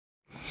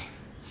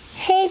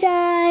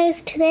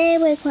guys, today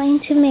we're going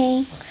to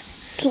make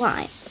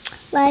slime.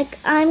 Like,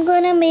 I'm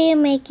gonna be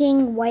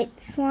making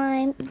white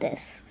slime,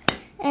 this.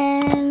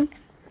 And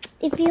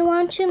if you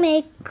want to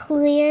make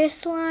clear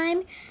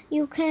slime,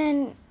 you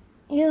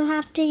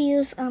have to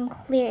use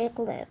clear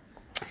glue.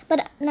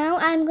 But now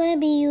I'm gonna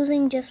be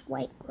using just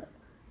white glue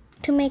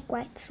to make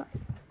white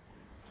slime.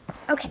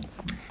 Okay,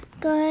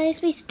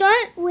 guys, we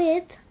start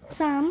with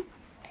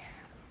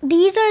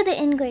these are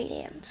the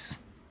ingredients.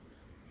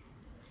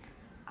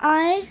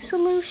 Eye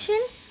solution,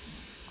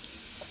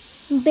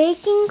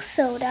 baking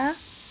soda,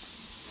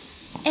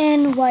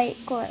 and white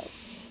glue.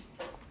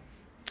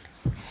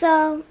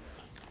 So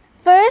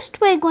first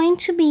we're going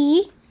to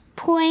be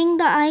pouring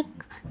the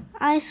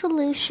eye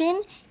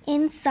solution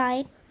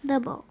inside the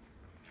bowl.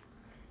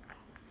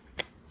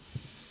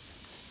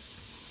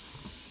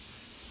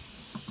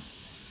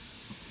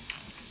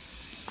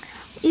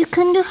 You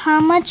can do how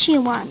much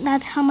you want.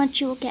 That's how much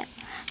you will get.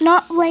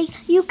 Not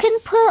like you can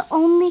put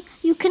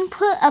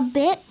a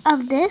bit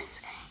of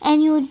this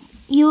and you'll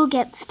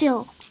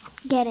still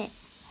get it.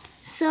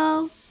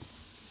 So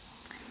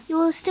you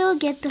will still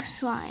get the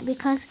slime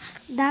because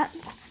the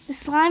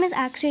slime is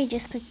actually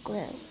just the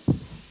glue.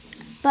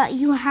 But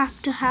you have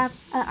to have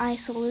an eye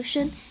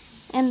solution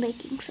and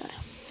baking soda.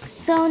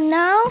 So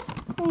now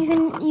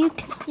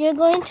you're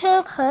going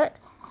to put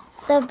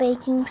the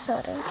baking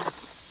soda.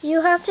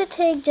 You have to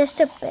take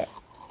just a bit,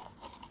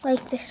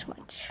 like this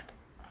much,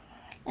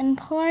 and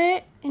pour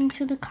it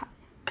into the cup.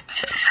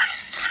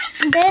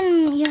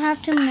 Then you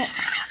have to mix.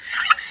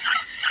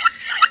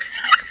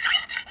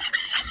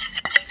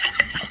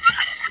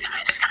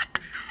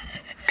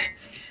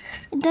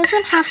 It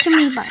doesn't have to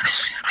be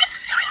much.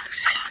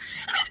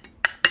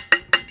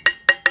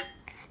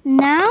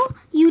 Now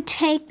you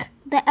take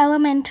the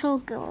elemental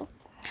glue.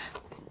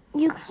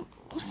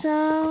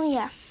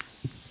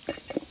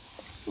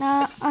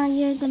 Now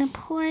you're gonna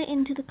pour it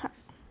into the cup.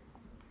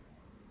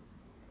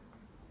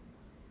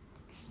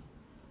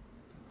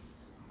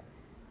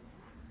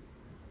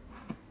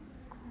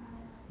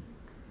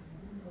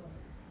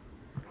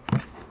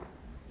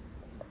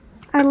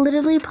 I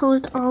literally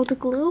poured all the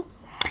glue.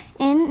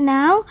 And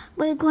now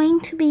we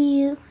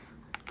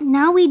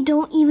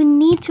don't even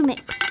need to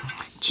mix.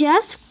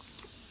 Just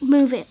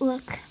move it,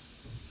 look.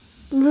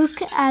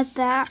 Look at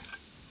that.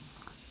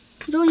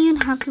 You don't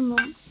even have to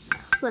move.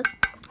 Look.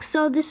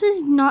 So this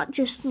is not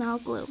just now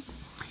glue.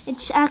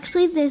 It's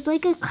actually, there's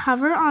like a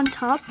cover on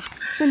top.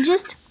 So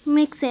just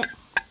mix it.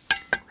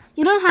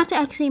 You don't have to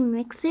actually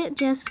mix it,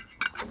 just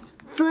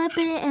flip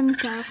it and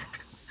stuff.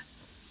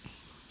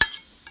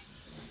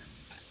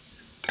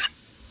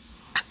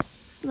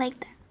 Like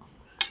that.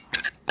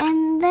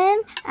 And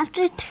then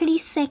after 30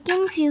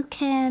 seconds you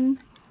can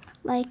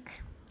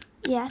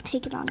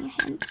take it on your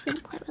hands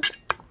and play with it.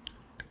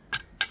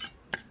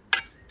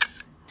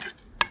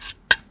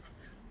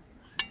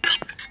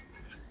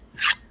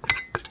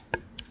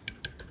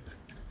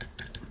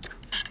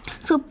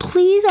 So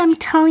please, I'm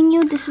telling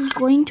you, this is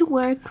going to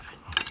work.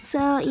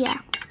 So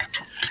yeah.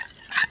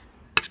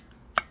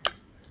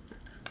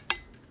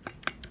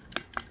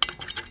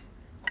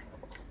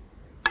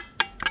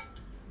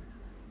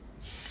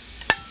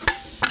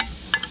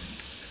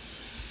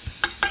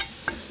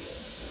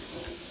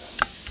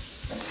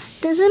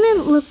 Doesn't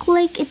it look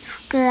like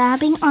it's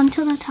grabbing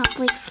onto the top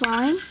like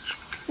slime?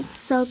 It's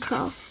so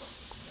cool.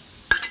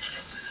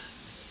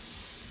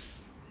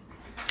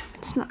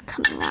 It's not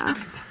coming off.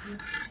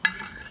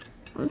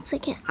 1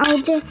 second.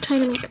 I'll just try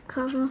to make it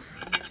come off.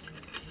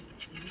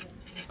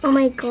 Oh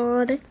my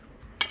god.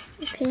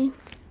 Okay.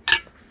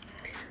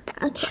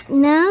 Okay,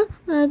 now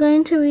we're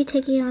going to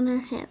retake it on our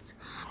hands.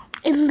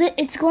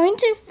 It's going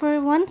to, for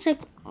 1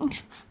 second,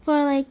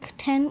 for like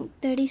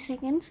 10-30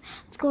 seconds,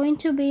 it's going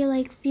to be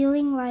like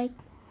feeling like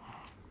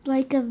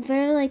a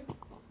very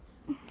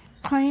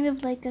kind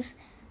of like a,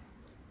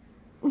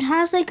 it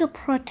has like a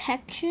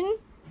protection.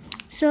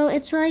 So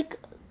it's like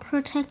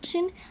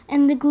protection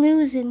and the glue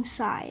is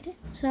inside.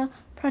 So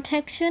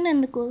protection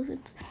and the glue is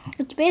inside.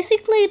 It's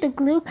basically the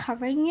glue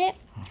covering it,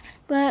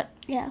 but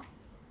yeah.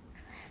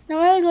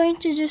 Now we're going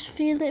to just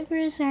feel it for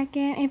a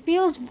second. It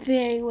feels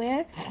very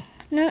weird.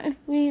 Now if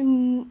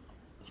we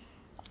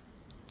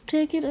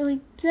take it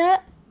like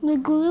that, the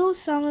glue,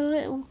 some of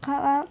it will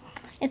come out.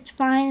 It's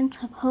fine. It's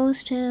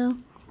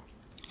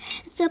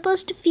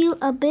supposed to feel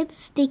a bit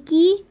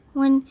sticky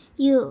when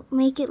you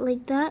make it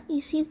like that.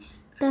 You see,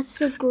 that's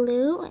the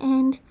glue,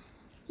 and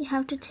you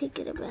have to take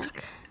it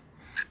back.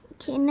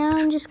 Okay, now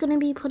I'm just gonna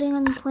be putting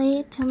on the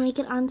plate to make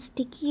it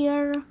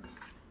unstickier.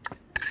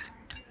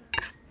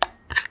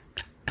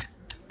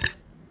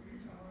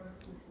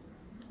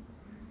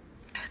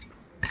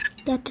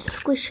 You have to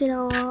squish it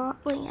a lot.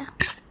 Oh yeah.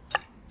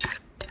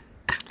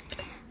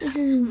 This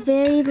is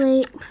very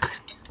late.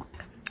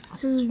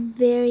 This is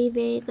very,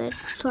 very good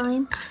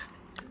slime.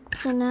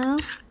 So now,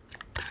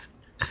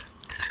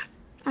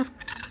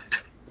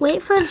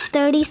 wait for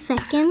 30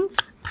 seconds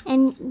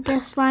and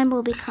the slime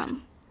will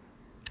become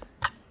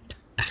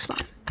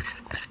slime.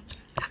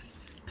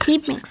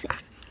 Keep mixing.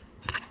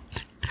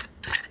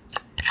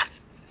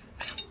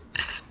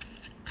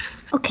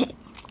 Okay.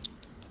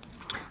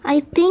 I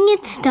think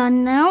it's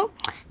done now.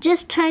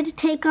 Just try to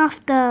take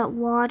off the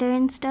water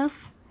and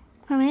stuff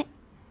from it.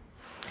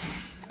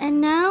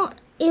 And now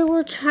it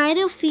will try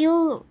to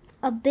feel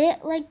a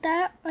bit like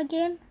that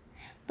again,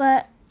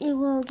 but it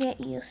will get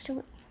used to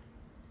it.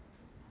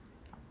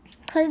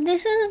 Because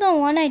this is the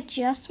one I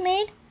just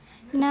made.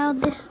 Now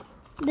this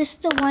is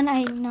the one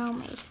I now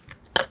made.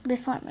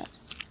 Before I made.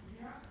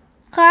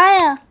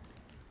 Kaya!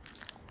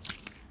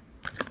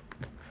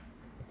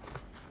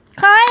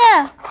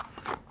 Kaya!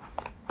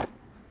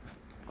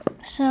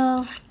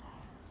 So,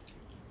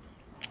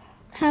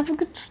 have a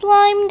good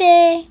slime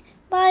day.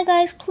 Bye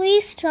guys,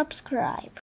 please subscribe.